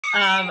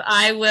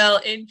I will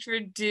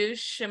introduce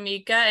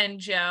Shameka and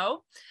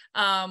Joe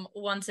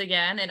once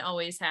again, and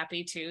always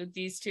happy to.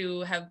 These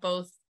two have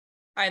both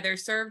either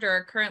served or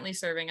are currently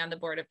serving on the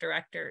board of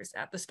directors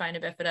at the Spina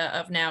Bifida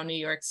of now New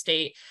York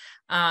State.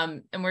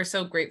 And we're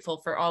so grateful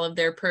for all of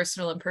their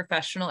personal and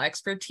professional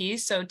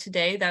expertise. So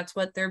today, that's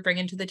what they're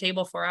bringing to the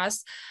table for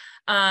us.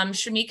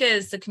 Shameka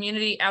is the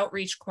Community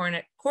Outreach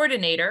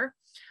Coordinator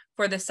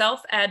for the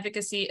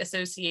Self-Advocacy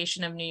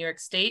Association of New York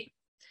State.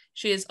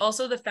 She is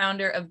also the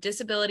founder of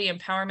Disability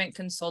Empowerment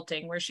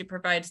Consulting, where she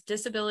provides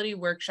disability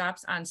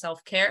workshops on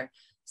self-care,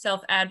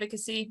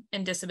 self-advocacy,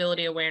 and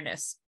disability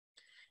awareness.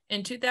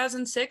 In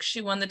 2006,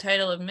 she won the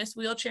title of Miss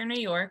Wheelchair New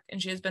York,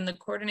 and she has been the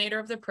coordinator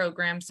of the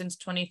program since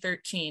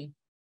 2013.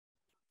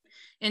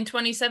 In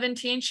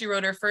 2017, she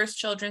wrote her first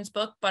children's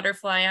book,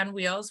 Butterfly on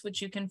Wheels,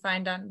 which you can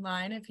find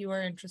online if you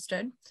are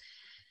interested.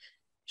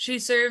 She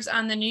serves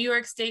on the New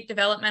York State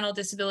Developmental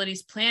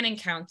Disabilities Planning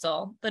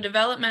Council, the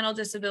Developmental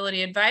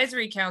Disability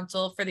Advisory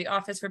Council for the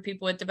Office for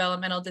People with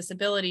Developmental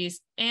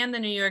Disabilities, and the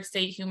New York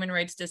State Human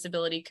Rights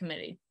Disability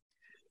Committee.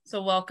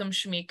 So welcome,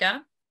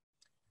 Shameka.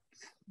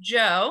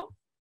 Joe,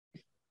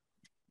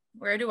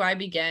 where do I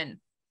begin?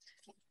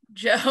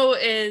 Joe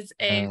is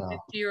a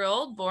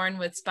 50-year-old born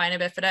with spina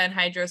bifida and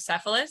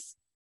hydrocephalus.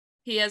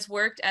 He has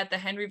worked at the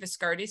Henry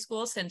Viscardi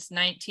School since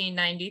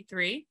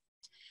 1993.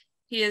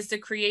 He is the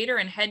creator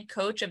and head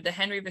coach of the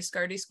Henry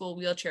Viscardi School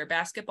wheelchair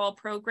basketball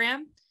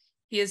program.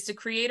 He is the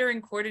creator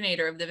and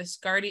coordinator of the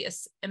Viscardi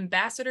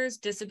Ambassadors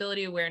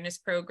Disability Awareness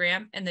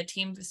Program and the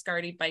Team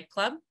Viscardi Bike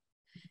Club.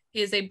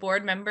 He is a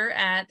board member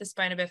at the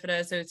Spina Bifida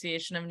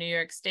Association of New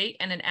York State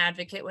and an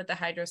advocate with the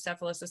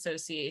Hydrocephalus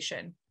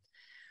Association.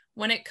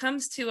 When it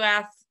comes to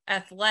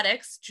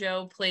athletics,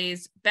 Joe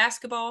plays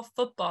basketball,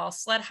 football,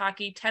 sled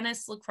hockey,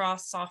 tennis,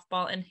 lacrosse,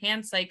 softball, and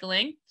hand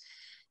cycling.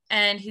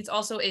 And he's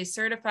also a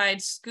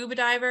certified scuba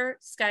diver,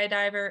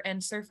 skydiver,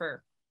 and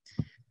surfer.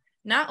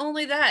 Not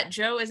only that,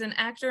 Joe is an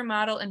actor,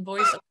 model, and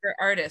voiceover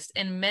artist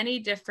in many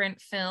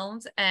different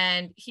films,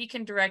 and he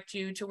can direct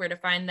you to where to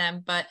find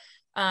them. But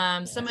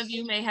some of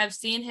you may have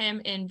seen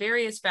him in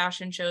various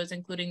fashion shows,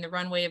 including the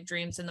Runway of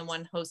Dreams and the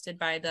one hosted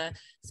by the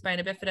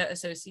Spina Bifida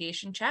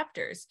Association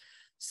chapters.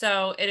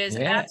 So it is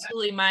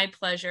absolutely my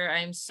pleasure.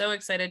 I'm so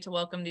excited to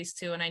welcome these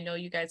two, and I know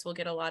you guys will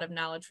get a lot of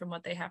knowledge from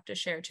what they have to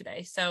share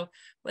today. So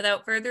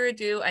without further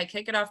ado, I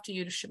kick it off to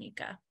you,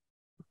 Shameka.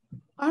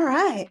 All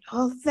right.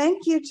 Well,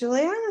 thank you,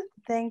 Julia.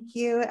 Thank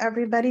you,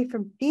 everybody, for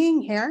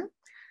being here.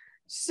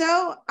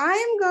 So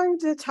I'm going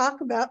to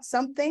talk about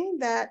something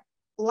that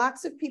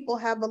lots of people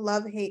have a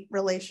love-hate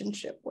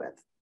relationship with,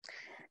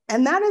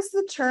 and that is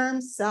the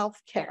term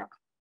self-care.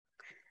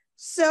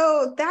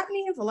 So that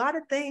means a lot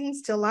of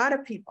things to a lot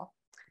of people.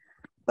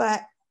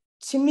 But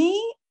to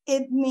me,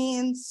 it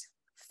means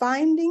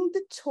finding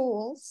the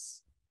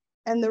tools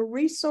and the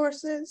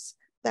resources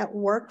that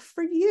work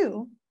for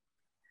you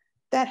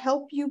that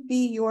help you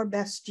be your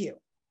best you.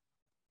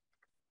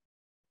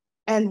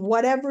 And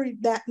whatever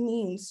that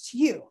means to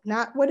you,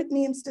 not what it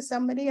means to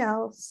somebody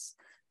else,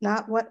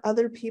 not what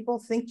other people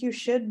think you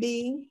should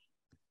be,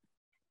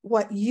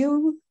 what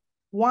you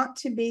want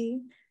to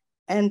be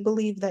and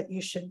believe that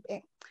you should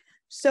be.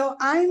 So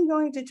I'm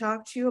going to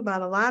talk to you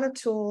about a lot of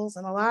tools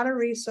and a lot of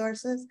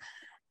resources,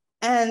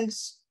 and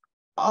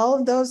all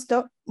of those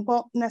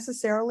won't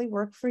necessarily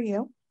work for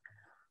you.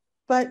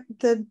 But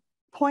the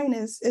point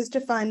is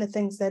to find the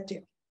things that do.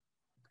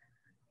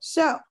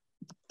 So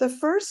the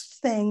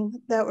first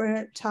thing that we're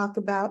going to talk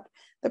about,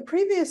 the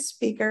previous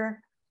speaker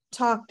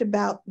talked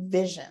about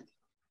vision,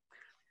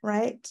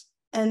 right?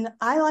 And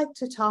I like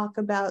to talk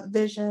about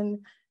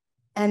vision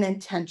and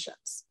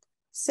intentions.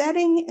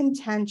 Setting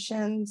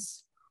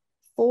intentions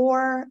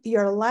for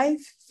your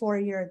life, for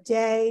your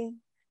day,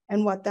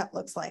 and what that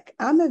looks like.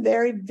 I'm a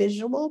very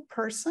visual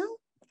person,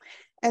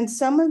 and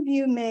some of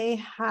you may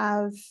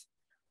have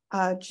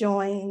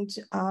joined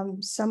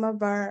some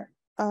of our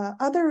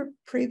other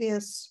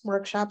previous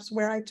workshops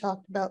where I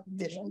talked about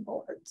vision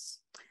boards.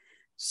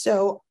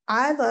 So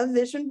I love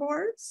vision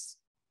boards.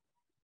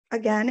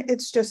 Again,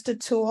 it's just a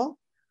tool.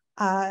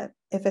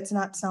 If it's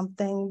not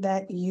something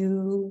that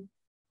you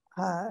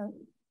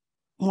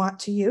want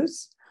to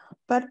use.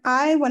 But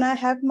when I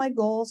have my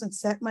goals and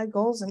set my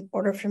goals in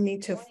order for me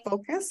to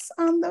focus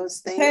on those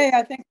things. Hey,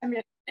 I think I'm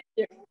in.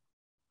 Thank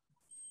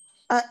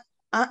you.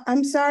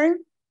 I'm sorry,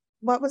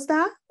 what was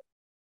that?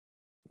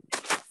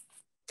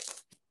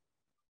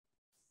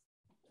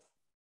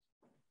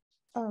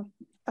 Oh,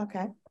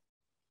 okay.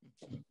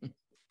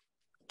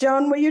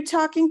 Joan, were you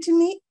talking to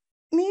me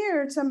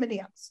or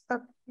somebody else?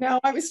 Oh. No,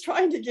 I was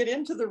trying to get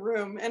into the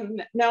room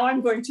and now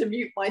I'm going to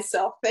mute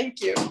myself.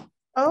 Thank you.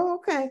 Oh,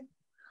 okay.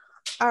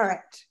 All right.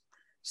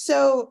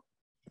 So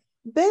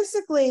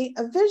basically,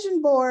 a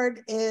vision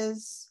board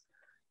is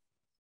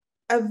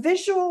a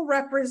visual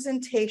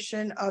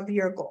representation of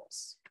your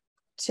goals.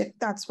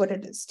 That's what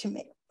it is to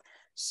me.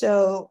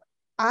 So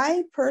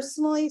I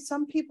personally,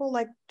 some people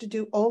like to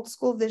do old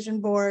school vision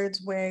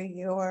boards where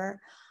you're,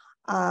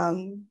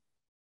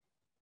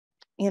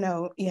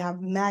 you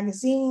have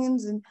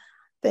magazines and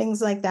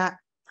things like that.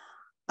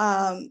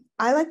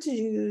 I like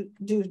to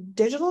do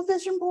digital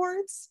vision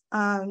boards,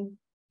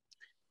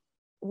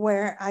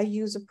 where I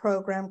use a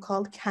program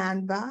called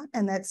Canva,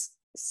 and that's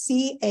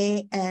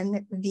canva.com.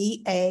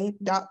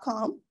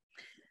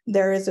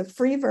 There is a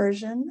free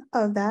version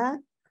of that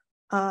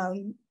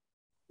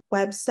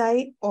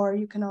website, or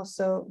you can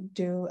also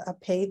do a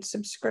paid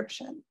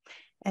subscription.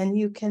 And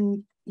you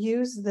can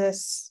use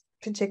this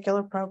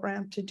particular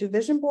program to do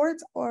vision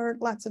boards or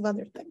lots of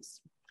other things.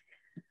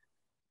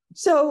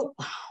 So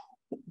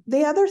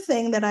the other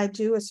thing that I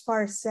do as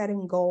far as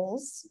setting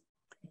goals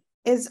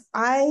is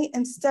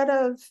instead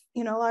of,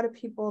 a lot of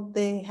people,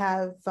 they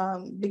have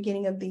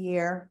beginning of the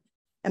year,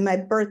 and my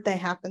birthday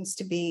happens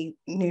to be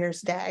New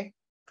Year's Day.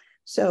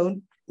 So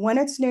when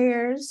it's New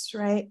Year's,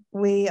 right,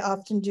 we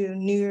often do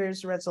New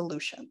Year's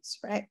resolutions,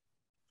 right?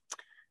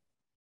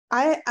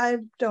 I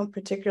don't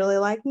particularly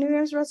like New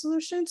Year's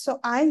resolutions, so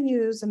I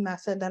use a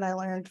method that I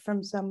learned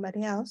from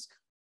somebody else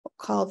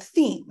called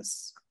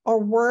themes, or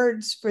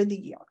words for the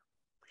year.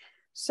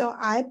 So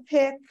I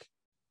pick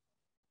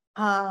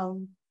a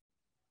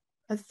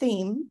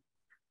theme,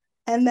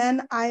 and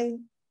then I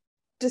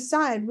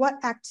decide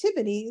what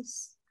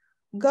activities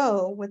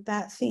go with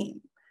that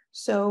theme.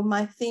 So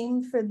my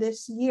theme for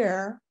this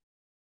year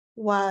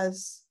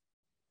was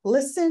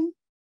listen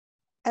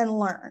and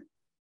learn.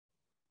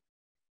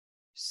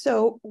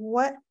 So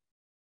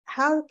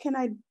how can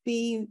I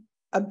be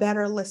a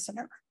better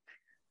listener?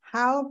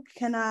 How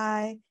can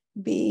I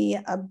be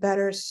a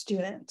better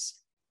student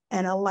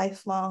and a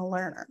lifelong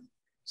learner?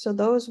 So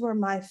those were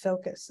my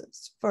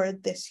focuses for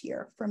this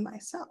year for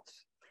myself.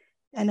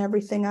 And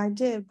everything I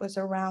did was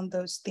around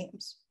those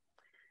themes.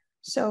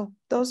 So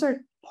those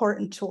are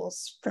important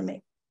tools for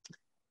me.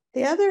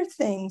 The other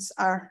things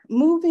are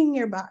moving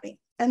your body.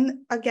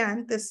 And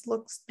again, this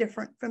looks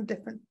different for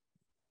different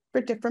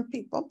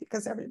people,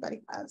 because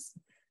everybody has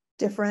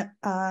different,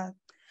 but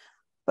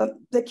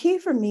the key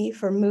for me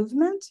for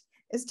movement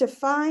is to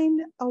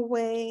find a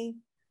way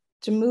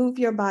to move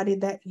your body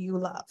that you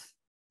love.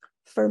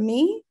 For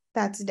me,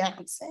 that's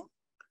dancing.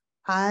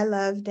 I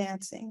love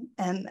dancing.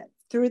 And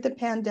through the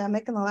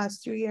pandemic in the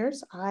last 2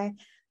 years, I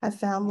have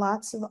found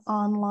lots of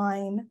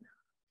online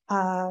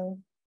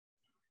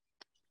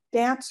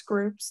dance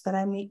groups that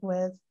I meet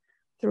with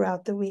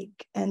throughout the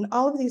week. And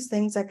all of these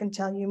things I can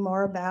tell you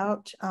more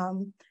about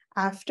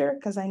after,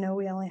 because I know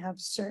we only have a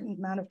certain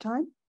amount of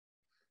time.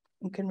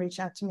 You can reach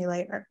out to me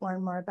later,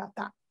 learn more about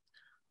that.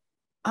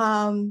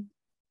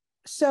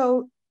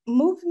 So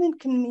movement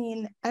can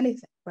mean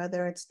anything,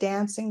 whether it's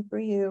dancing for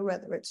you,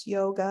 whether it's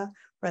yoga,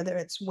 whether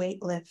it's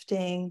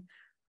weightlifting.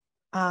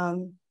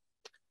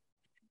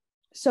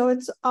 So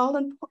it's all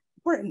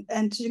important.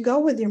 And to go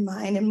with your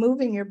mind and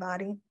moving your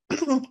body,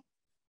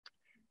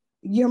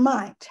 your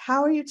mind,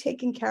 how are you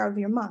taking care of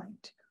your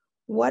mind?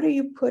 What are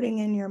you putting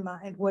in your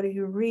mind? What are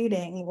you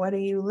reading? What are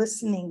you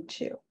listening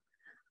to?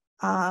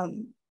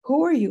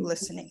 Who are you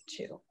listening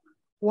to?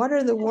 What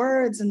are the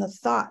words and the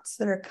thoughts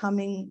that are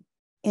coming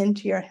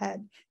into your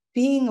head?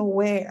 Being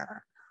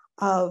aware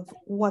of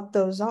what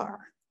those are.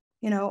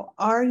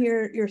 Are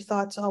your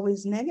thoughts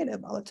always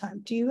negative all the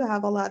time? Do you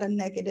have a lot of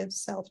negative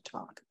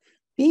self-talk?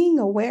 Being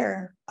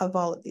aware of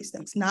all of these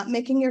things, not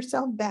making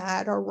yourself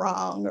bad or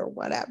wrong or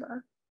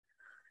whatever.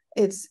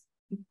 It's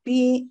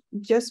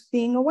just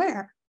being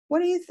aware.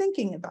 What are you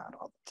thinking about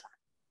all the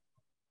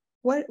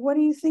time? What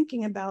are you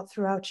thinking about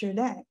throughout your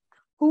day?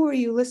 Who are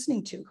you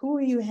listening to? Who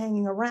are you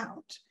hanging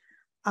around?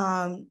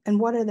 And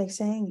what are they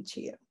saying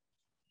to you?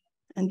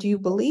 And do you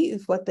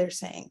believe what they're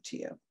saying to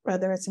you,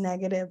 whether it's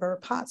negative or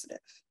positive?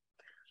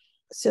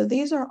 So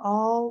these are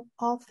all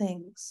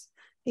things,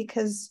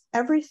 because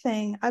I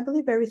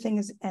believe everything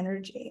is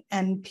energy,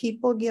 and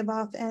people give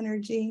off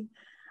energy,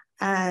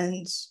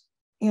 and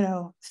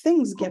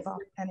things give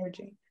off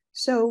energy.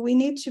 So we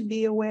need to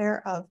be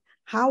aware of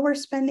how we're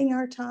spending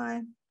our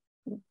time,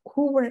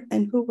 who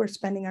we're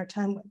spending our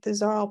time with.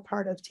 These are all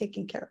part of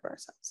taking care of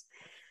ourselves.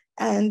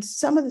 And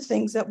some of the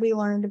things that we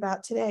learned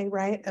about today,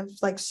 right, of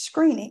like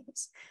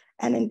screenings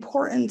and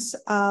importance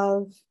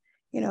of,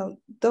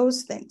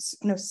 those things,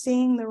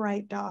 seeing the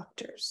right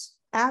doctors,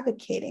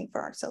 advocating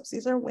for ourselves.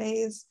 These are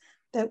ways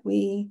that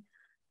we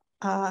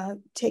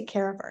take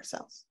care of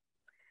ourselves.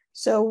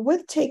 So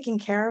with taking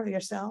care of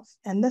yourself,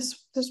 and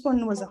this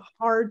one was a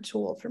hard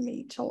tool for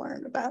me to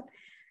learn about,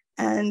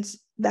 and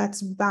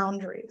that's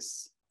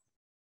boundaries.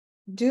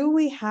 Do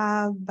we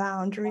have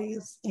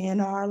boundaries in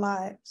our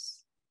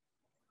lives,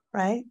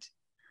 right?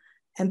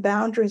 And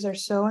boundaries are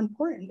so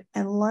important,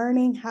 and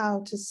learning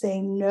how to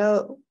say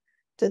no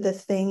to the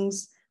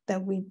things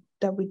that we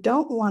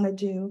don't want to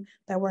do,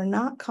 that we're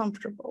not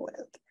comfortable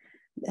with.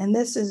 And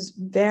this is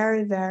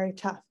very, very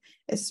tough,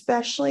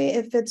 especially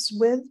if it's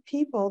with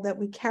people that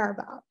we care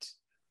about,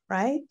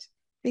 right?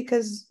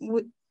 Because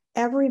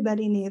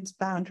everybody needs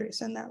boundaries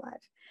in their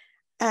life.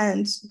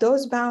 And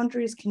those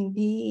boundaries can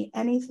be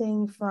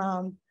anything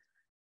from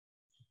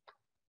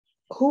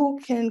who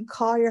can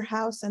call your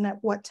house and at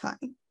what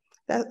time.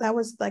 That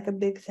was like a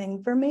big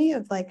thing for me,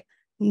 of like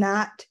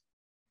not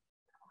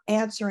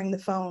answering the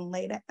phone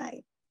late at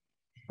night,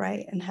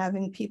 right? And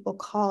having people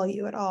call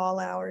you at all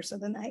hours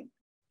of the night,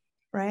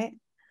 right?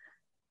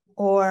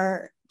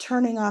 Or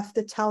turning off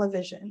the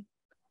television,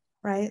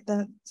 right?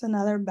 That's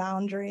another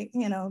boundary,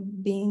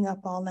 being up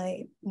all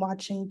night,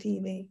 watching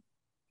TV,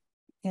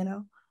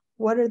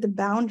 what are the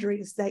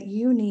boundaries that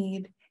you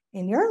need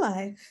in your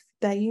life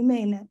that you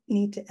may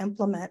need to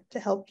implement to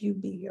help you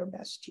be your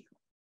best you?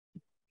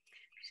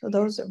 So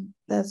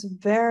that's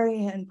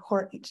very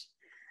important.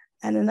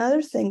 And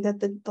another thing that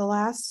the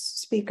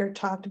last speaker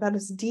talked about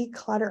is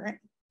decluttering,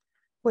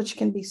 which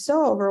can be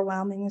so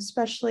overwhelming,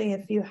 especially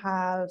if you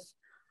have,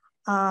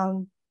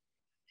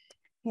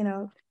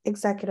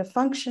 executive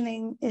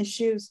functioning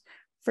issues.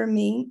 For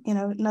me,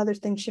 another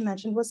thing she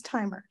mentioned was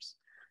timers.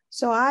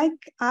 So I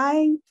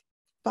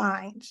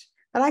find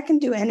that I can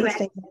do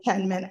anything in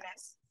 10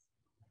 minutes,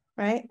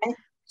 right?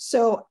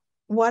 So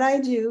what I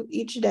do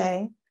each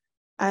day,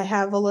 I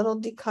have a little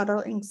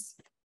decluttering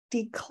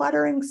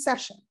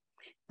session.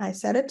 I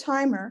set a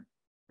timer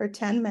for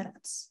 10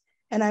 minutes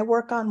and I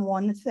work on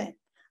one thing.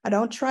 I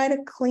don't try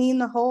to clean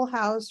the whole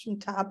house from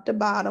top to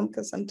bottom,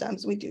 because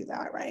sometimes we do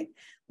that, right?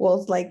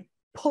 We'll like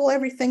pull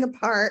everything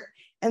apart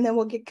and then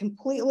we'll get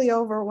completely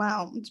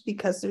overwhelmed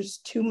because there's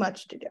too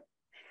much to do.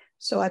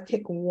 So I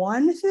pick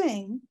one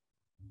thing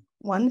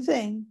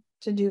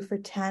to do for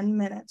 10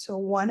 minutes, or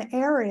one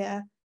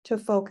area to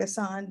focus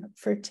on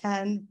for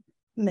 10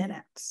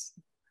 minutes.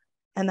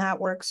 And that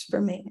works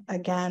for me.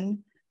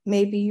 Again,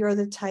 maybe you're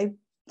the type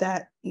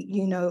that,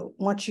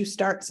 once you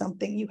start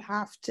something, you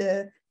have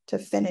to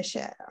finish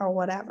it or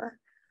whatever,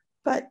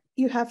 but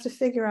you have to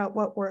figure out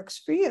what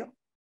works for you.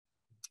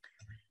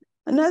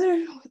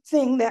 Another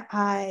thing that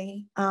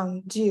I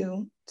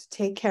do to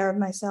take care of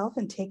myself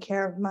and take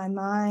care of my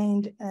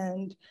mind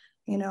and,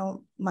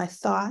 my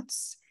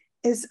thoughts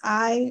is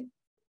I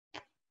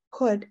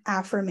put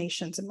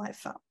affirmations in my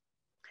phone.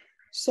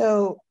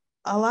 So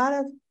a lot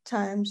of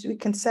times we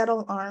can set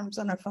alarms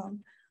on our phone,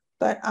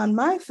 but on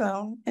my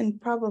phone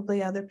and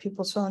probably other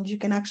people's phones, you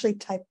can actually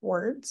type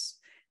words.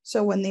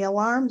 So when the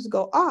alarms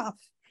go off,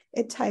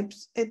 it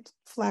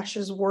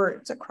flashes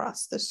words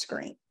across the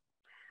screen.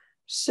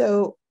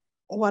 So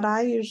what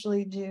I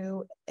usually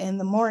do in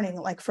the morning,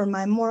 like for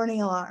my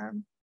morning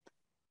alarm,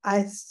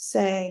 I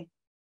say,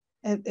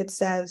 it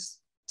says,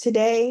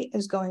 today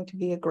is going to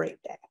be a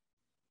great day.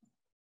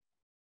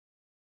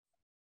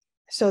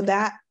 So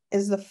that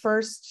is the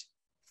first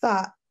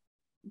thought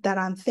that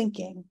I'm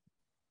thinking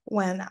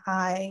when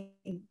I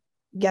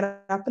get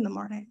up in the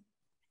morning,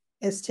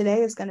 is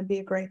today is going to be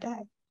a great day.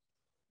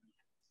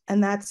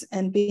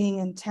 And being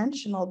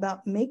intentional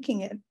about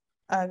making it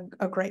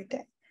a great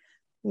day.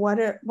 What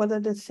are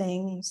the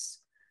things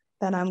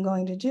that I'm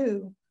going to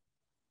do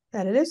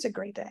that it is a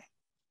great day?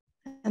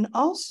 And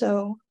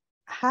also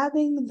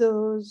having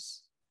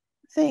those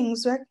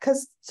things, right?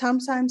 Because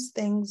sometimes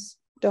things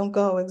don't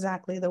go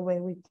exactly the way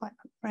we plan,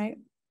 right?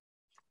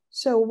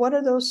 So what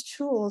are those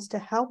tools to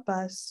help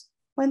us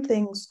when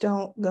things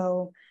don't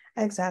go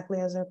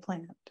exactly as they're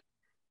planned,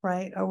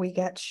 right? Or we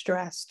get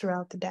stressed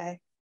throughout the day.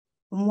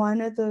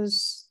 One of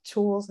those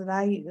tools that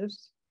I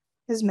use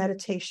is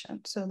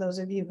meditation. So those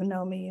of you who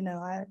know me,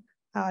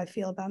 how I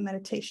feel about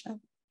meditation.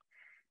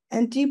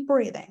 And deep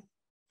breathing.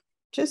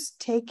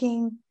 Just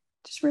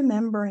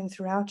remembering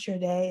throughout your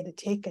day to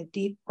take a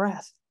deep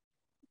breath.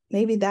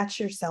 Maybe that's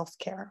your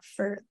self-care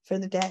for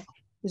the day,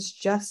 is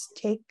just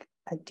take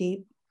a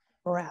deep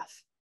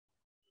breath.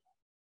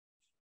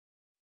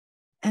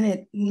 And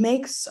it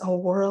makes a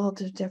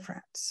world of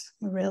difference.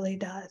 It really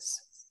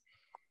does.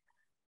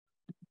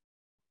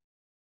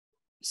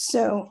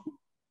 So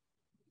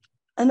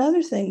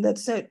another thing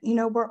that's,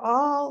 we're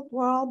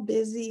all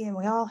busy and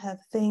we all have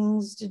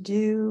things to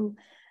do,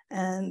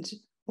 and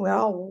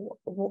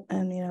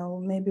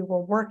maybe we're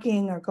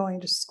working or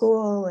going to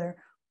school or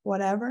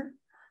whatever.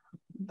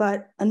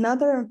 But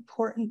another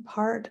important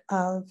part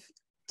of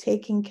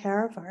taking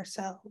care of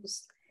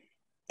ourselves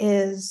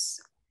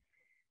is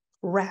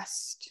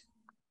rest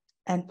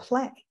and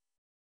play,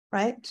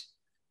 right?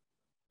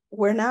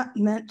 We're not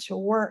meant to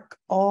work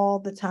all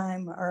the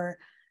time or,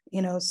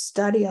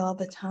 study all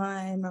the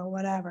time or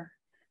whatever.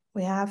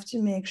 We have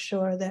to make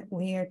sure that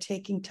we are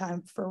taking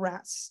time for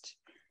rest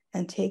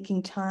and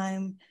taking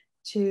time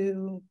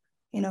to,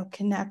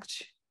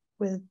 connect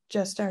with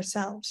just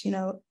ourselves.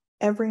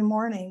 Every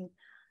morning,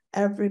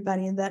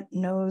 everybody that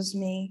knows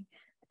me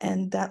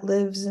and that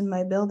lives in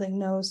my building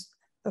knows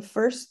the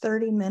first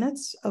 30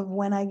 minutes of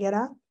when I get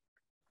up,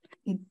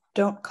 you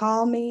don't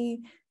call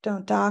me,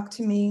 don't talk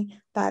to me.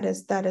 That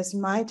is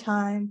my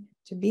time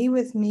to be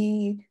with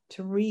me,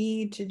 to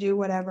read, to do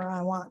whatever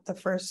I want the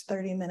first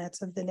 30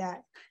 minutes of the day.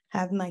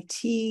 Have my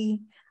tea.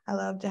 I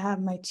love to have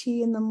my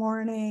tea in the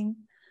morning.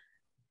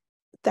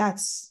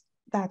 That's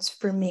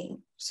for me.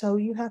 So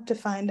you have to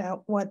find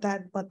out what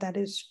that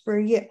is for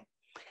you.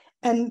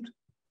 And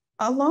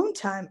alone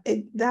time,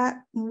 it's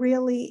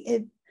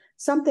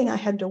something I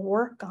had to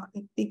work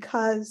on,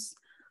 because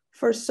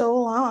for so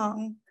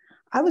long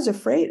I was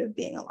afraid of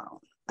being alone.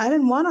 I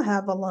didn't want to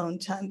have alone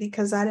time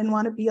because I didn't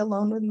want to be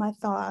alone with my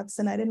thoughts,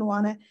 and I didn't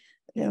want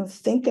to,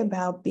 think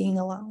about being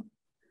alone.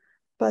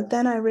 But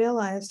then I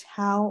realized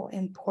how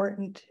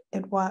important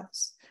it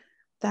was,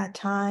 that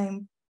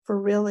time, for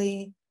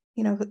really,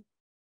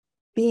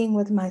 being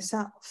with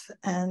myself,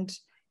 and,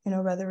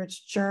 whether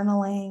it's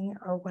journaling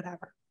or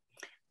whatever.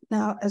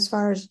 Now, as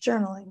far as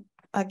journaling,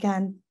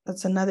 again,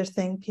 that's another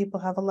thing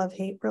people have a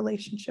love-hate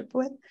relationship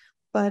with,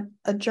 but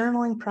a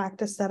journaling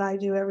practice that I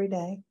do every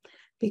day,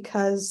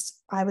 because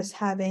I was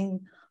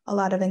having a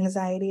lot of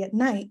anxiety at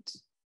night.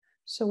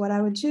 So what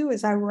I would do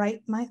is I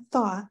write my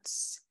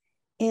thoughts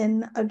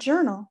in a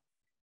journal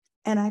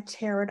and I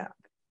tear it up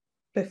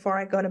before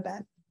I go to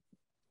bed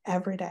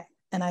every day.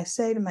 And I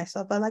say to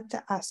myself, I like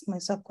to ask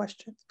myself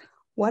questions.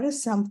 What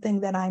is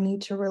something that I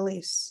need to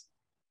release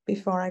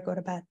before I go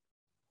to bed?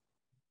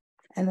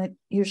 And then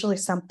usually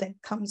something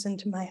comes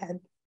into my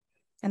head,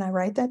 and I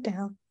write that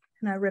down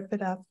and I rip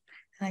it up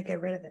and I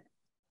get rid of it.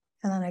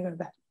 And then I go to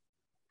bed.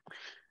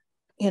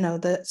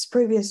 The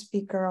previous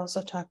speaker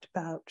also talked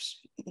about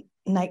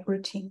night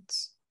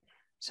routines.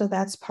 So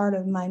that's part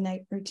of my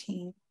night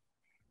routine,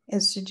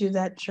 is to do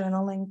that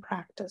journaling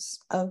practice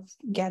of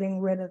getting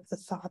rid of the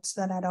thoughts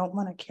that I don't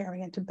want to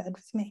carry into bed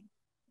with me.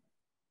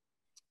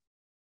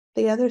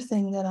 The other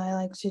thing that I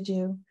like to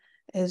do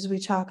is we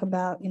talk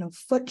about,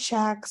 foot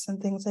checks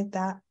and things like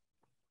that,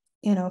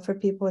 for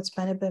people with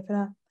spina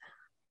bifida.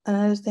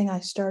 Another thing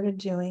I started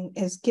doing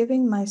is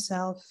giving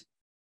myself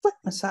foot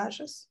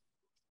massages.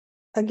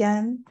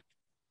 Again,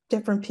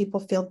 different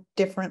people feel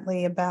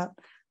differently about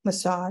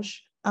massage.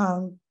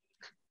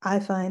 I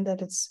find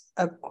that it's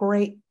a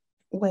great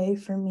way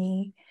for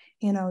me.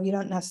 You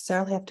don't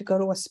necessarily have to go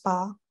to a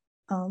spa.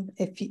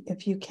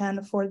 If you can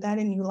afford that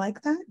and you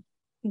like that,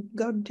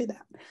 go do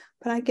that.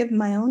 But I give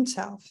my own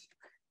self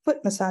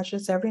foot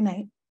massages every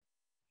night.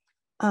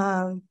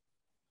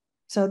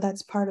 So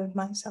that's part of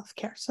my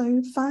self-care. So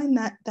you find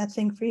that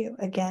thing for you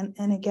again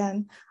and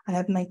again. I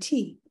have my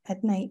tea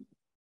at night.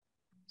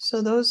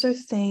 So those are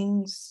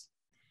things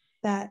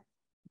that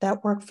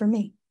work for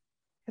me.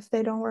 If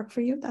they don't work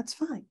for you, that's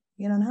fine.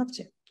 You don't have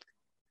to.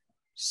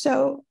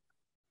 So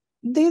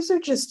these are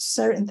just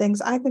certain things.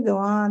 I could go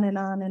on and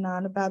on and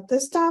on about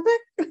this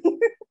topic.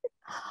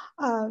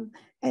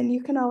 And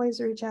you can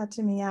always reach out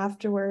to me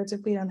afterwards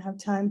if we don't have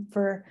time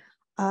for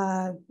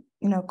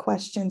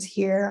questions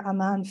here.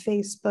 I'm on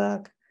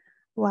Facebook,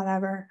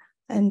 whatever.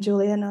 And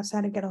Julia knows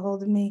how to get a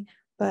hold of me.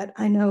 But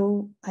I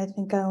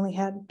think I only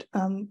had,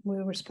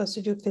 we were supposed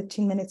to do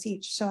 15 minutes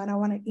each. So I don't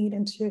want to eat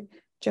into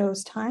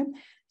Joe's time.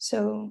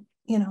 So,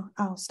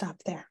 I'll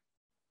stop there.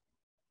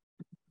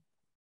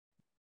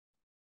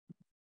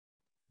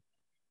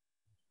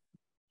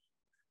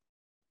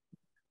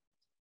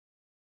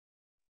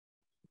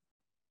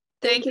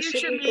 Thank you,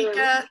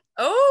 Shameka.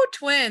 Oh,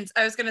 twins.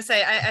 I was going to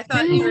say, I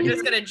thought you were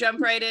just going to jump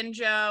right in,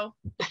 Joe.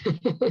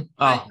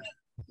 Oh,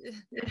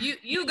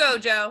 you go,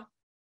 Joe.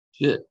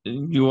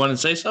 you want to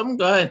say something?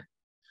 Go ahead.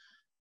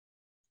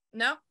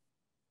 No?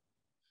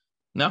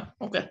 No?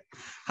 Okay.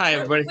 Hi,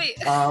 everybody. Wait.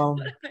 I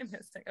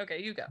missed it.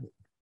 Okay, you go.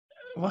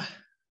 What?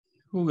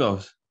 Who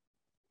goes?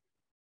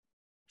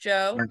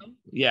 Joe?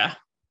 Yeah.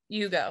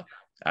 You go.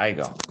 I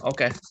go.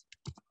 Okay.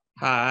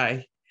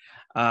 Hi.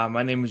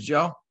 My name is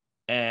Joe,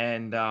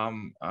 and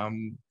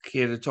I'm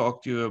here to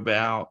talk to you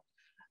about,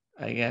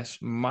 I guess,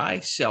 my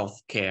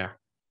self-care.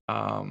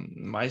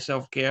 My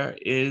self-care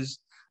is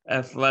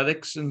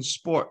athletics and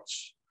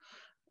sports.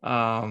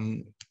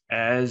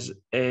 As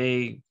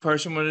a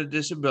person with a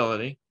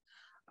disability,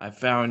 I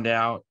found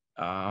out,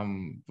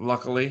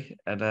 luckily,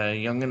 at a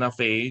young enough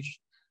age,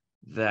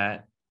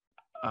 that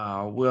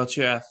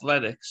wheelchair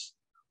athletics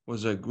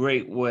was a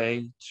great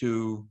way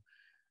to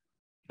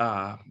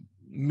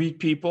meet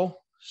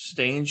people,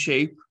 stay in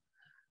shape,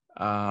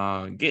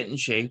 get in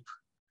shape,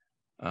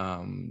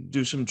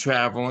 do some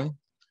traveling,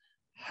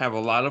 have a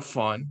lot of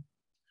fun,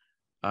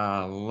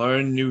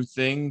 learn new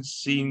things,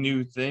 see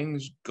new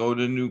things, go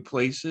to new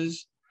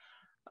places.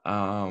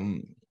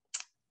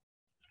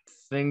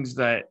 Things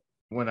that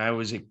when I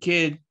was a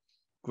kid,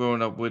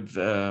 growing up with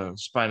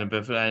spina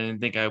bifida, I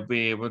didn't think I'd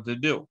be able to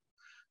do.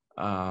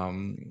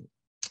 I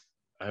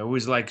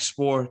always liked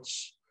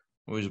sports.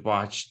 Always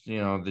watched,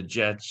 the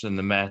Jets and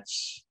the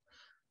Mets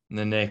and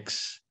the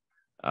Knicks.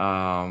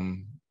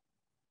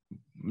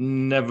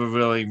 Never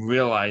really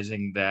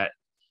realizing that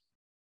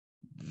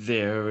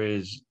there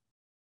is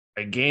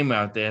a game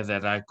out there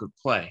that I could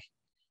play.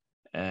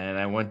 And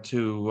I went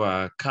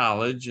to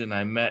college, and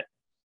I met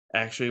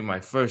actually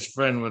my first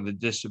friend with a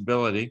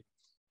disability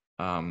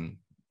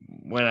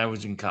when I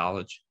was in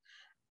college.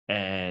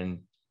 And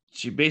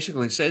she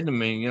basically said to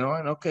me,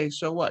 okay,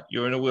 so what?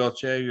 You're in a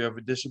wheelchair, you have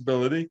a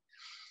disability.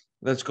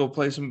 Let's go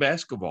play some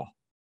basketball.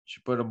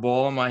 She put a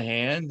ball in my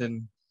hand,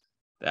 and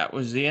that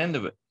was the end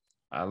of it.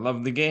 I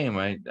loved the game.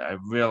 I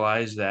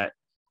realized that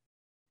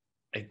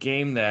a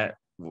game that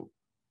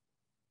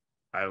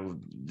I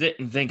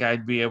didn't think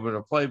I'd be able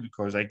to play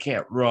because I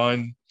can't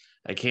run,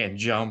 I can't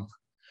jump.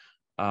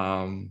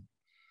 I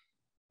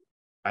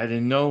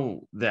didn't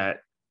know that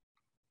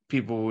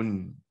people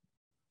in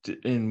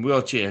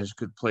wheelchairs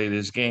could play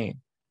this game.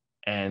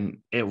 And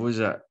it was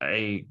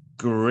a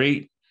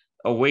great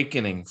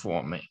awakening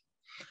for me.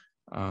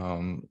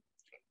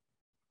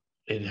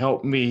 It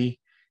helped me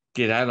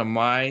get out of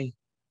my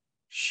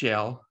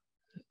shell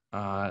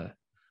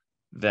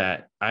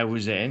that I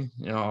was in.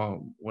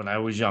 When I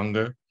was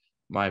younger,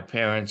 my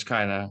parents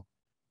kind of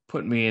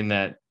put me in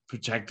that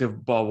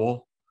protective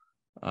bubble,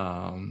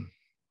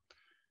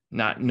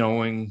 not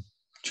knowing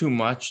too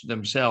much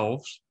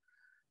themselves.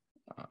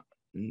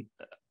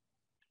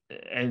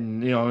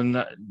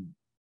 And,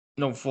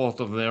 no fault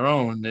of their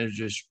own. They're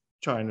just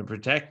trying to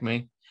protect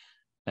me.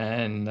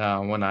 And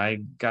when I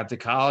got to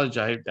college,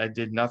 I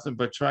did nothing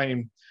but try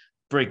and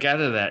break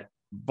out of that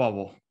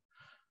bubble.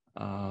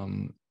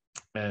 And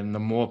the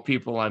more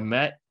people I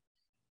met,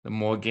 the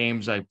more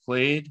games I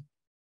played,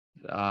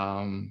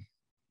 the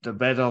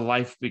better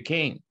life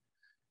became.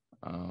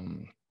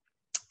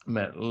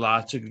 Met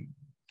lots of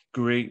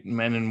great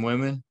men and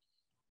women.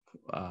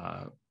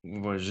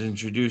 Was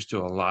introduced to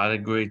a lot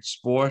of great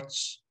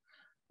sports.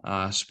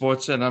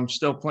 Sports that I'm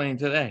still playing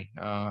today.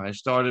 I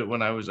started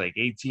when I was like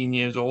 18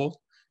 years old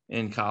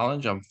in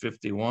college. I'm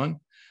 51.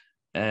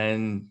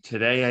 And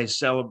today I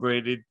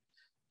celebrated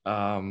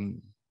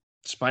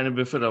Spina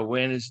Bifida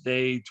Awareness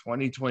Day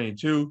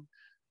 2022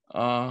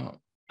 on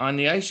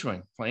the ice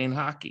rink playing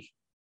hockey.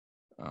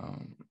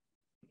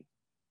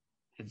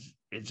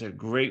 It's a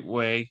great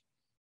way.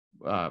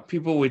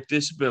 People with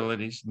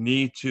disabilities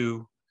need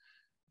to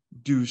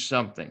do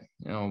something,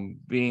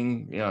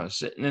 being,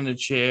 sitting in a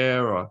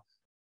chair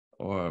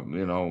or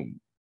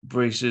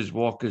braces,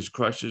 walkers,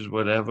 crutches,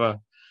 whatever.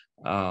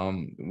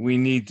 We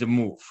need to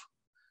move.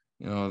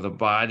 The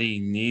body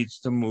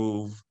needs to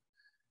move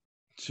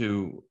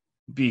to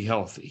be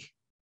healthy.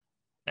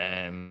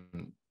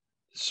 And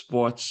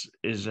sports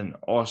is an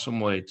awesome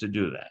way to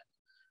do that.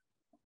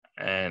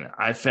 And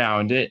I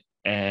found it.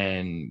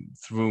 And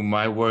through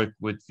my work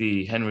with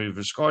the Henry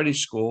Viscardi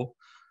School,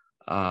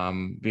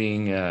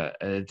 being an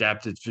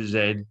adapted phys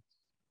ed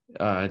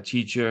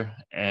teacher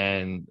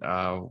and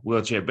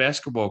wheelchair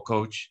basketball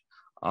coach,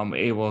 I'm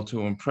able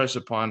to impress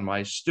upon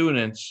my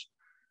students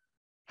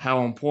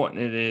how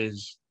important it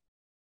is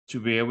to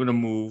be able to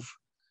move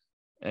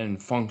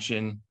and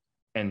function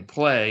and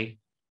play.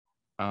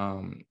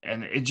 And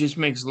it just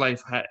makes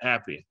life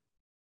happier,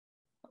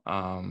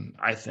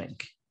 I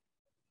think.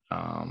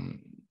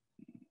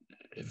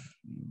 If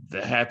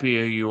the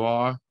happier you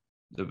are,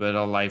 the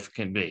better life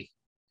can be.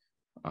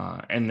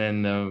 And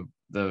then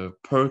the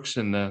perks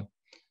and the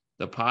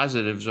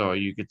positives are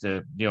you get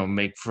to,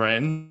 make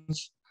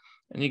friends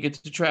and you get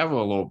to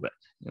travel a little bit.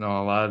 A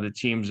lot of the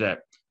teams that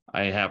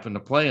I happen to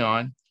play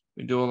on,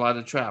 we do a lot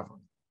of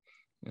traveling.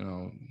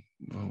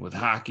 With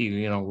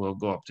hockey, we'll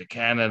go up to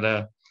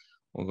Canada,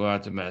 we'll go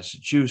out to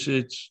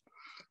Massachusetts.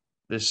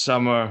 This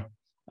summer,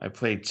 I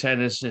played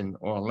tennis in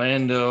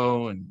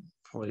Orlando and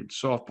played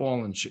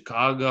softball in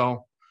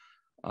Chicago.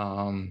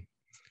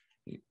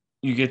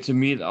 You get to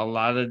meet a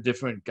lot of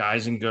different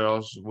guys and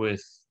girls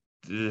with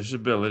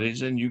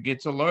disabilities, and you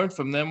get to learn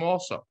from them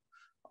also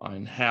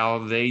on how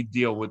they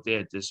deal with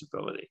their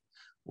disability,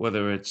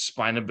 whether it's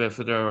spina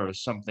bifida or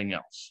something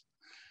else.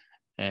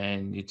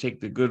 And you take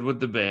the good with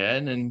the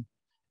bad, and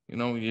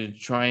you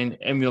try and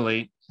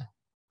emulate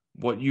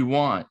what you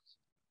want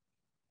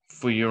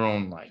for your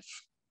own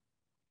life.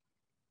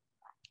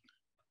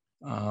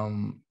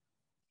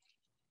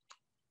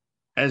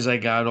 As I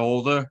got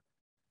older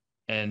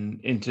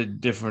and into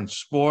different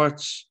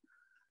sports,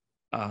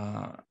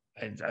 I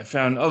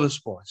found other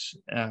sports.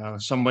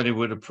 Somebody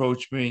would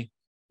approach me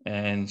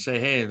and say,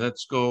 "Hey,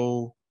 let's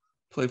go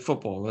play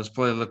football. Let's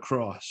play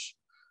lacrosse.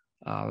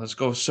 Let's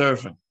go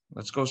surfing.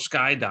 Let's go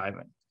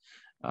skydiving."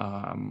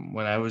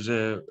 When I was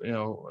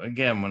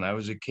when I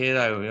was a kid,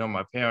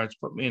 my parents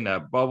put me in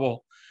that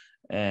bubble.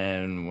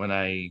 And when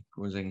I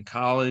was in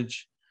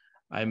college,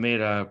 I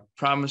made a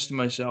promise to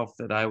myself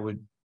that I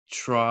would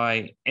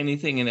try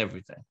anything and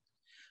everything.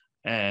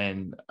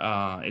 And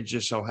it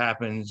just so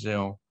happens,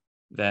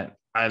 that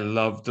I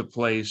love to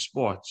play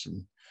sports,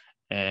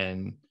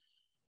 and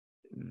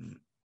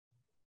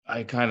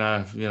I kind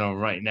of,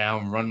 right now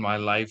run my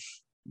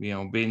life,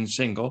 being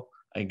single,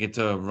 I get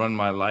to run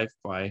my life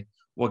by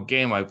what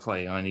game I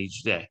play on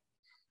each day.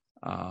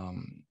 I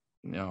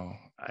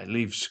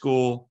leave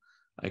school,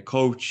 I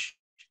coach,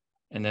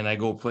 and then I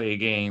go play a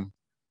game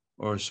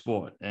or a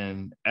sport.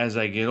 And as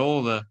I get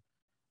older,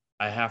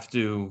 I have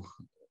to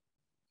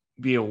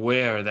be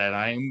aware that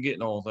I am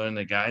getting older, and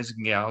the guys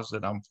and gals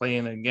that I'm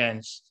playing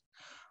against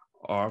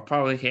are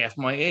probably half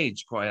my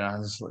age, quite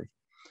honestly.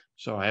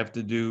 So I have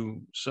to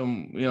do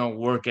some,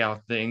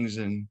 workout things.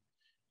 And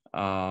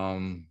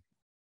I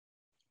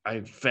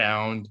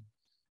found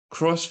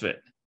CrossFit,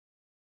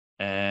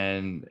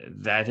 and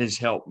that has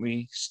helped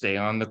me stay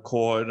on the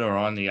court or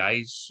on the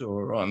ice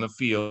or on the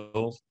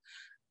field.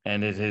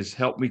 And it has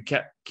helped me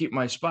keep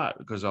my spot,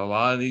 because a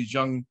lot of these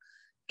young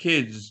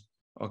kids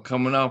are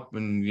coming up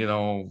and,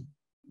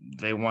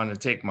 they want to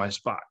take my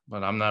spot,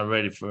 but I'm not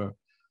ready for,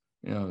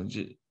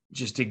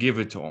 just to give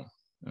it to them.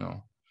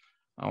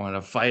 I want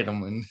to fight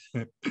them and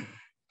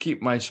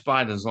keep my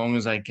spot as long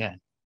as I can.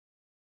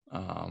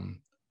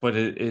 But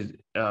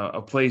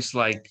a place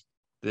like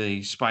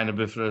the Spina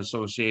Bifida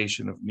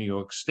Association of New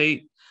York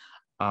State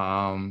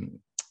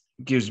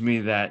gives me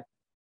that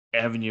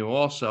avenue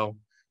also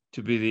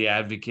to be the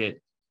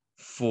advocate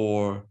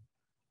for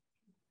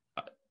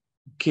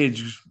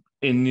kids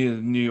in the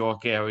New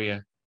York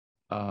area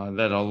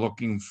that are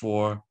looking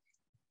for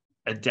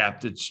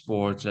adapted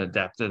sports,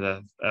 adapted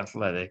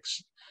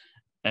athletics,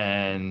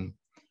 and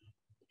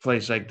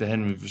place like the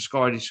Henry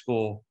Viscardi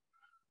School,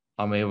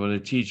 I'm able to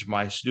teach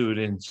my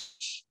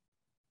students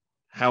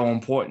how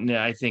important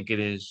I think it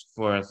is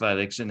for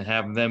athletics and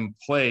have them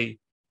play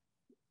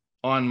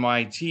on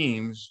my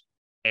teams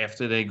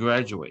after they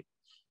graduate.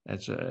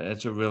 That's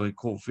a really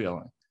cool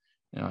feeling.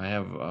 You know, I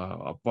have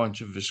a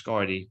bunch of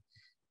Viscardi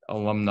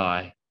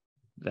alumni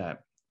that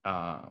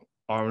are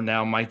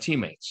now my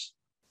teammates.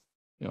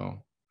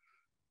 You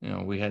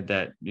know, we had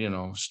that,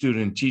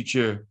 student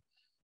teacher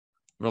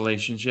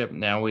relationship.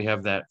 Now we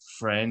have that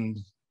friend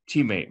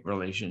teammate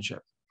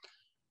relationship.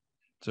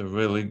 It's a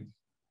really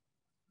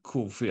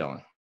cool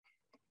feeling.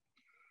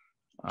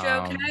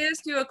 Joe, can I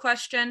ask you a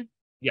question?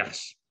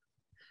 Yes.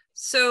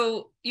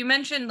 So you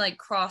mentioned like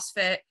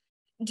CrossFit.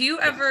 Do you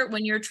ever,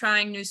 when you're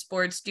trying new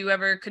sports, do you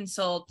ever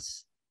consult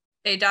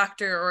a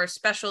doctor or a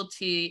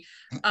specialty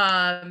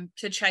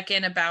to check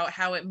in about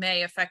how it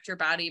may affect your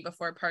body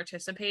before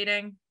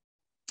participating?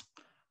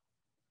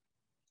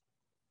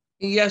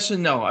 Yes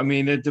and no. I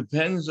mean, it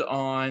depends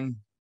on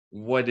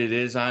what it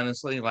is,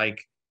 honestly. Like,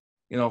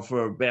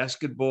 for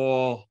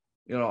basketball,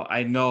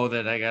 I know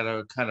that I got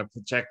to kind of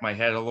protect my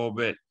head a little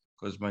bit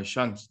because my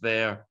shunt's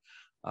there.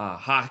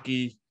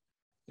 Hockey,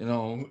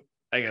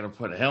 I got to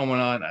put a helmet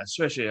on,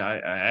 especially I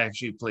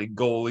actually play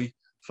goalie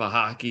for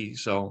hockey.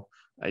 So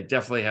I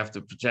definitely have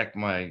to protect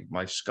my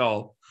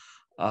skull.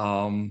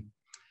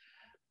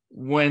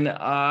 When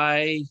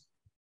I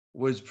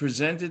was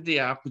presented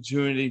the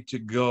opportunity to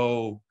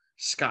go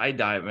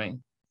skydiving,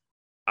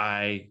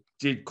 I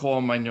did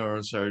call my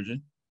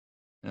neurosurgeon.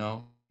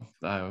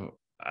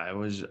 I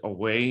was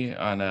away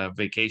on a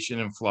vacation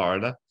in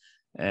Florida,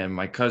 and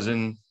my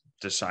cousin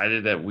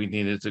decided that we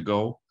needed to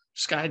go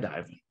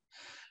skydiving.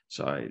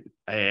 So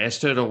I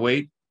asked her to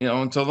wait,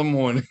 until the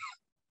morning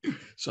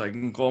so I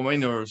can call my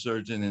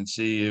neurosurgeon and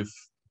see if,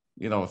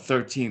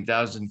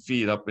 13,000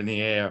 feet up in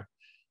the air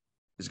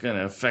is going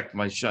to affect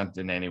my shunt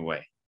in any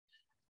way.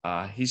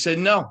 He said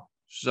no.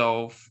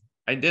 So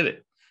I did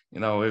it.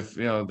 If,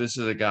 this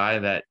is a guy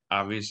that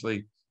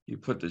obviously he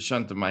put the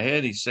shunt in my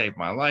head, he saved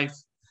my life,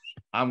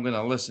 I'm going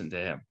to listen to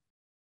him.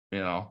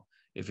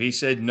 If he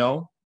said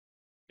no,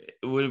 it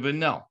would have been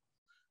no.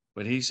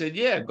 But he said,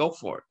 yeah, go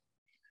for it.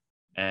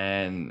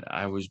 And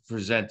I was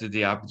presented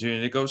the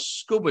opportunity to go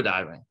scuba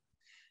diving.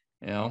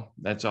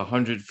 That's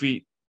 100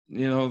 feet,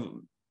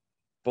 below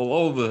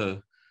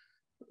the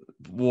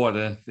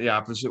water, the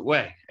opposite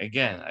way.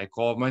 Again, I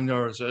called my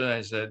neurosurgeon and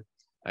I said,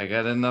 I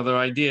got another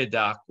idea,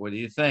 doc. What do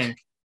you think?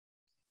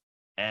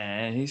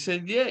 And he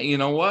said, yeah, you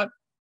know what?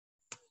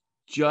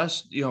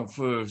 Just,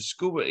 for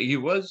scuba, he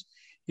was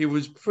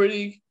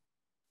pretty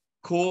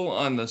cool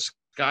on the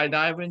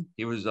skydiving.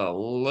 He was a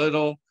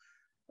little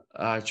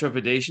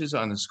trepidatious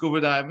on the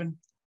scuba diving.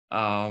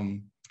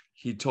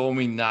 He told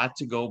me not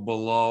to go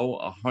below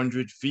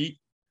 100 feet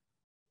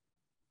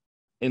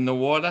in the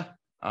water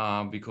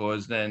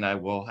because then I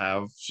will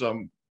have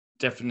some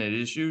definite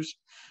issues.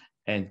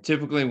 And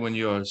typically when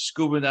you're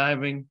scuba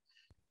diving,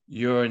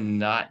 you're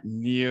not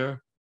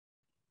near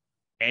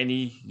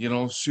any,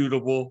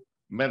 suitable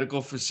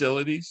medical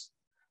facilities.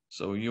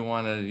 So you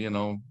want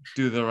to,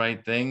 do the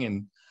right thing.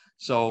 And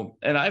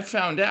I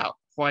found out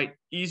quite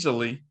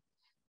easily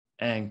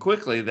and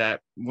quickly that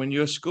when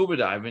you're scuba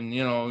diving,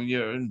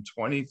 you're in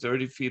 20,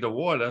 30 feet of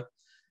water,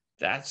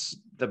 that's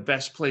the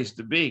best place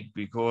to be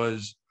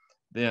because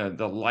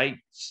the light,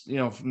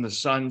 from the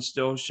sun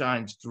still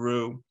shines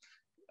through.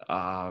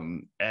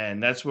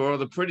 And that's where all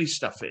the pretty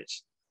stuff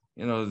is.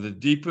 The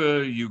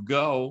deeper you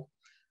go,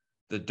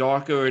 the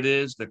darker it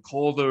is, the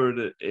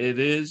colder it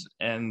is,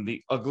 and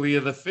the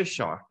uglier the fish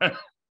are.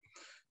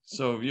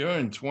 So if you're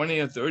in 20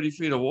 or 30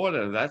 feet of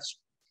water, that's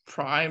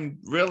prime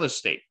real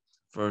estate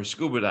for a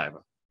scuba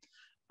diver.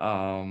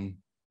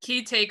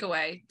 Key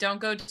takeaway,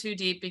 don't go too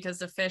deep because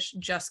the fish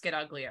just get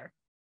uglier.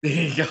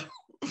 There you go.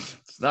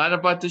 It's not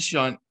about the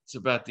shunt, it's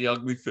about the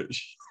ugly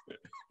fish.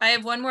 I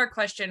have one more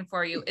question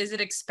for you. Is it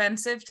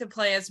expensive to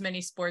play as many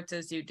sports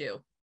as you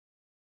do?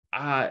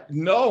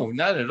 No,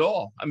 not at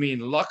all. I mean,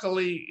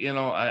 luckily,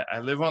 I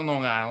live on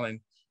Long Island.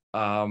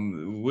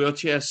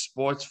 Wheelchair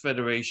Sports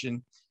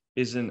Federation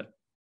is an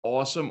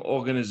awesome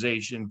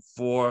organization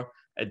for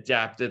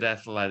adapted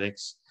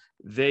athletics.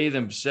 They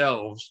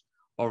themselves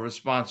are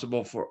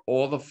responsible for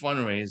all the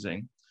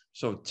fundraising.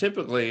 So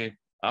typically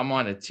I'm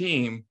on a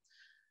team,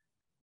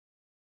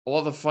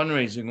 all the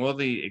fundraising, all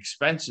the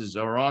expenses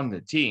are on the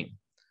team.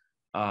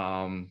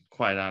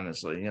 Quite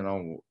honestly,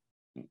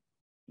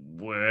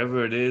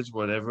 wherever it is,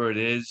 whatever it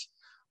is,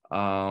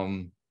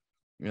 15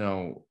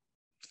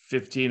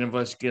 of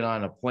us get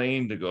on a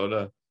plane to go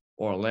to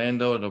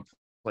Orlando to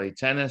play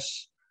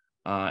tennis.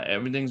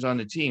 Everything's on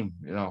the team,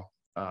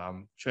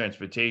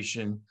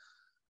 transportation,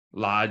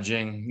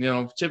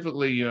 lodging.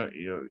 Typically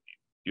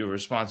you're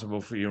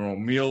responsible for your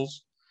own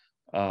meals,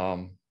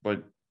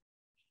 but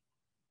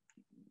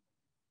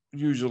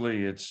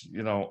usually it's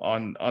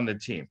on the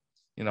team.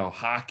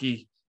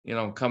 Hockey.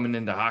 Coming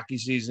into hockey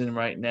season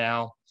right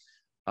now,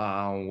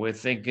 we're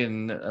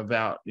thinking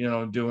about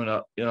doing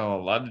a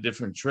lot of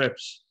different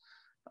trips,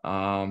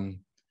 and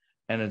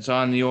it's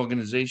on the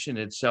organization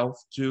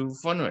itself to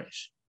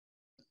fundraise.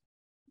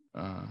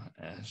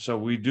 So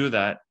we do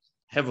that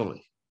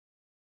heavily.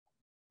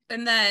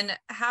 And then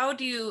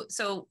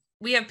so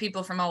we have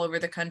people from all over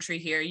the country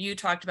here. You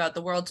talked about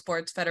the World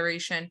Sports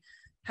Federation.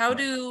 How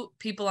do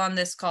people on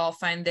this call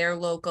find their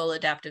local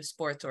adaptive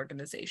sports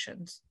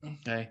organizations?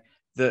 Okay.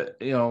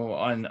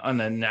 On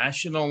a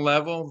national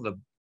level,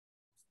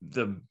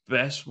 the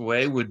best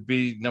way would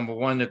be, number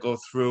one, to go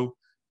through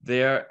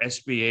their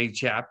SBA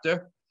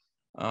chapter.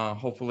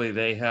 Hopefully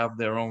they have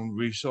their own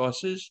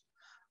resources.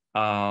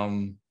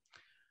 And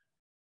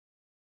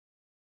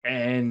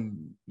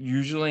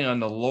usually on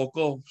the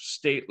local,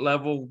 state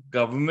level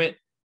government,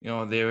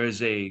 there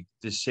is a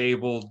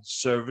disabled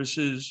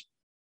services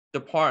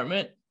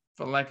department,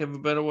 for lack of a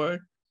better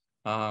word.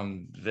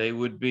 They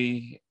would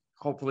be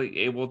hopefully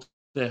able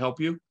to help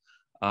you.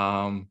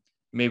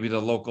 Maybe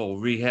the local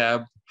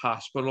rehab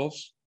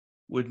hospitals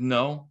would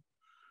know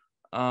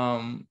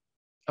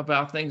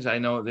about things. I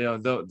know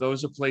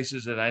those are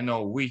places that I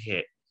know we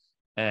hit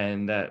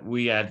and that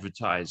we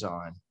advertise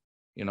on,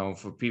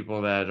 for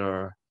people that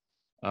are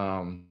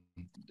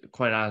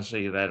quite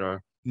honestly, that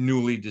are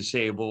newly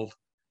disabled,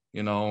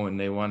 and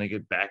they want to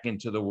get back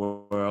into the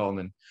world.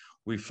 And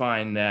we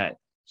find that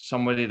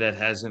somebody that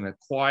has an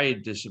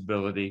acquired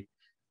disability,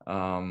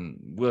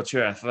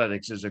 wheelchair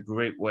athletics is a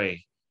great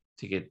way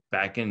to get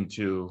back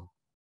into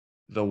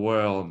the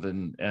world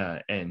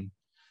and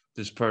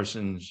this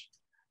person's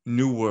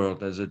new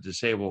world as a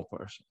disabled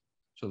person.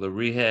 So the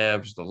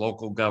rehabs, the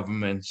local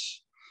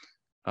governments,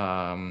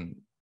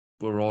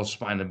 we're all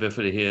spina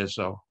bifida here,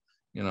 so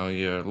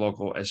your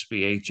local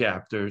SBA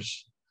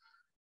chapters.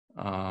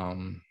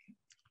 And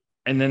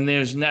then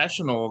there's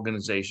national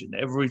organization.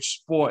 Every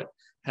sport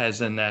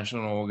has a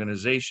national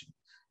organization.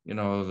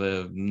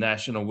 The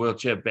National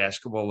Wheelchair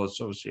Basketball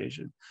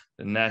Association,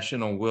 the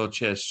National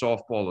Wheelchair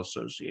Softball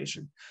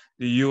Association,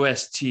 the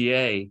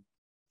USTA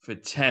for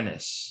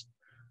tennis,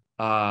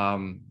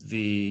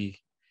 the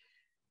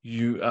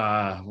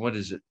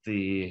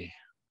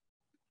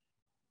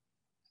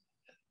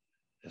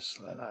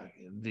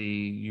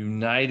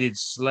United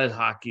Sled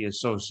Hockey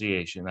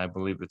Association, I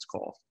believe it's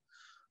called.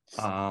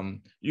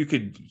 You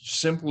could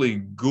simply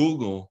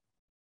Google,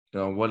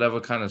 whatever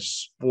kind of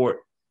sport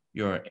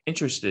you're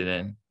interested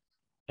in,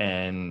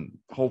 and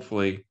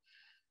hopefully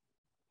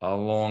a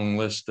long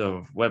list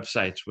of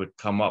websites would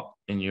come up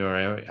in your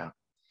area.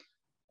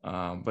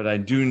 But I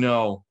do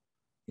know,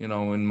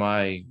 in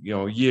my,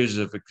 years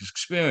of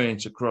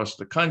experience across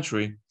the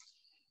country,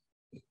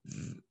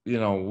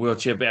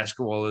 wheelchair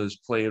basketball is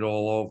played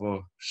all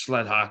over,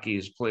 sled hockey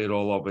is played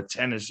all over,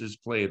 tennis is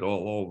played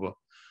all over.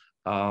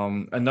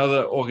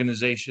 Another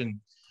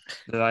organization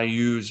that I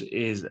use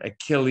is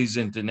Achilles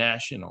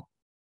International,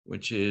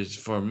 which is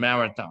for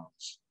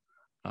marathons,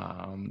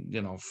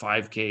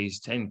 5Ks,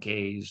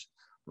 10Ks,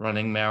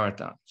 running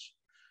marathons.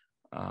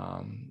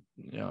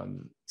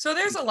 So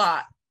there's a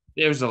lot.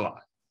 There's a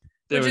lot.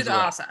 Which is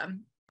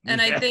awesome.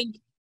 And I think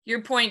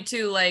your point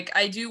too, like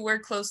I do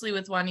work closely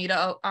with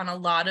Juanita on a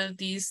lot of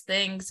these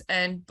things,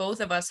 and both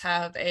of us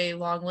have a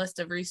long list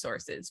of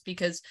resources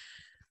because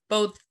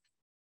both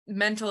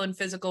mental and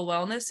physical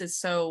wellness is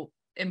so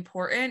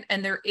important,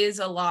 and there is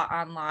a lot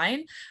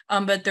online,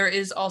 but there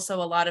is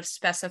also a lot of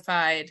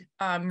specified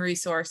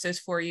resources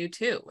for you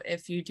too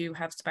if you do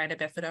have spina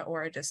bifida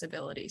or a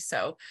disability.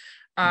 So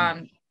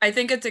I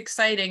think it's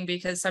exciting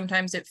because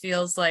sometimes it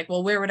feels like,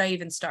 well, where would I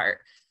even start?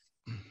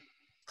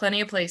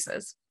 Plenty of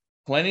places.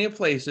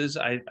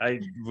 I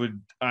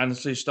would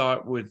honestly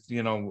start with,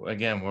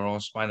 again, we're all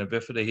spina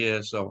bifida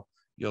here, so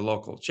your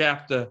local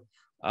chapter,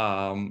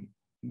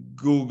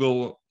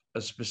 Google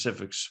a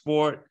specific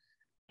sport,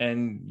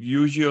 and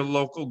use your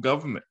local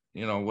government,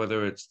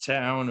 whether it's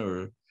town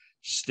or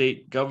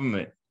state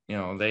government,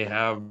 they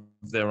have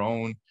their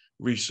own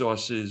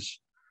resources,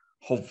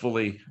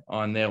 hopefully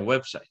on their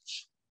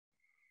websites.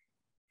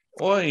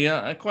 Or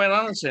quite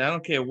honestly, I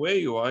don't care where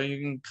you are, you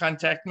can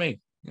contact me.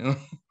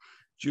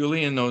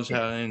 Julian knows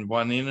how, and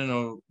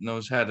Juanita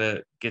knows how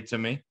to get to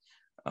me.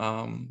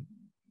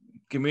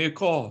 Give me a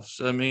call,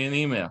 send me an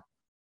email.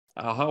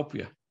 I'll help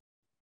you.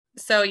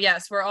 So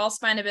yes, we're all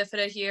spina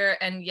bifida here,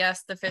 and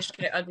yes, the fish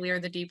get uglier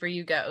the deeper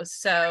you go.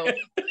 So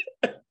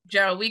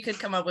Joe, we could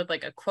come up with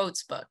like a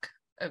quotes book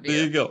of you.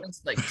 There you go.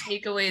 It's like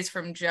takeaways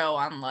from Joe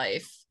on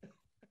life.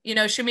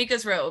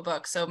 Shameka's wrote a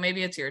book, so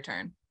maybe it's your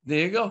turn.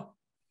 There you go.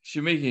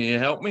 Shameka, can you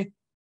help me?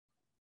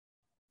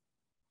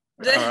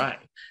 All right.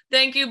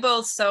 Thank you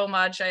both so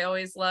much. I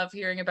always love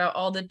hearing about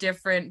all the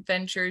different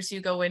ventures you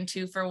go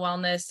into for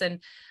wellness.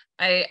 And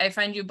I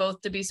find you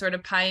both to be sort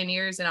of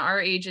pioneers in our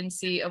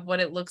agency of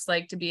what it looks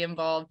like to be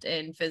involved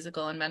in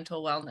physical and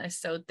mental wellness.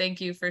 So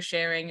thank you for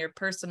sharing your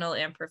personal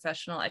and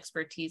professional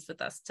expertise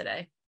with us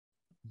today.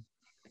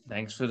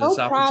 Thanks for this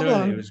No opportunity.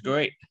 problem. It was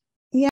great.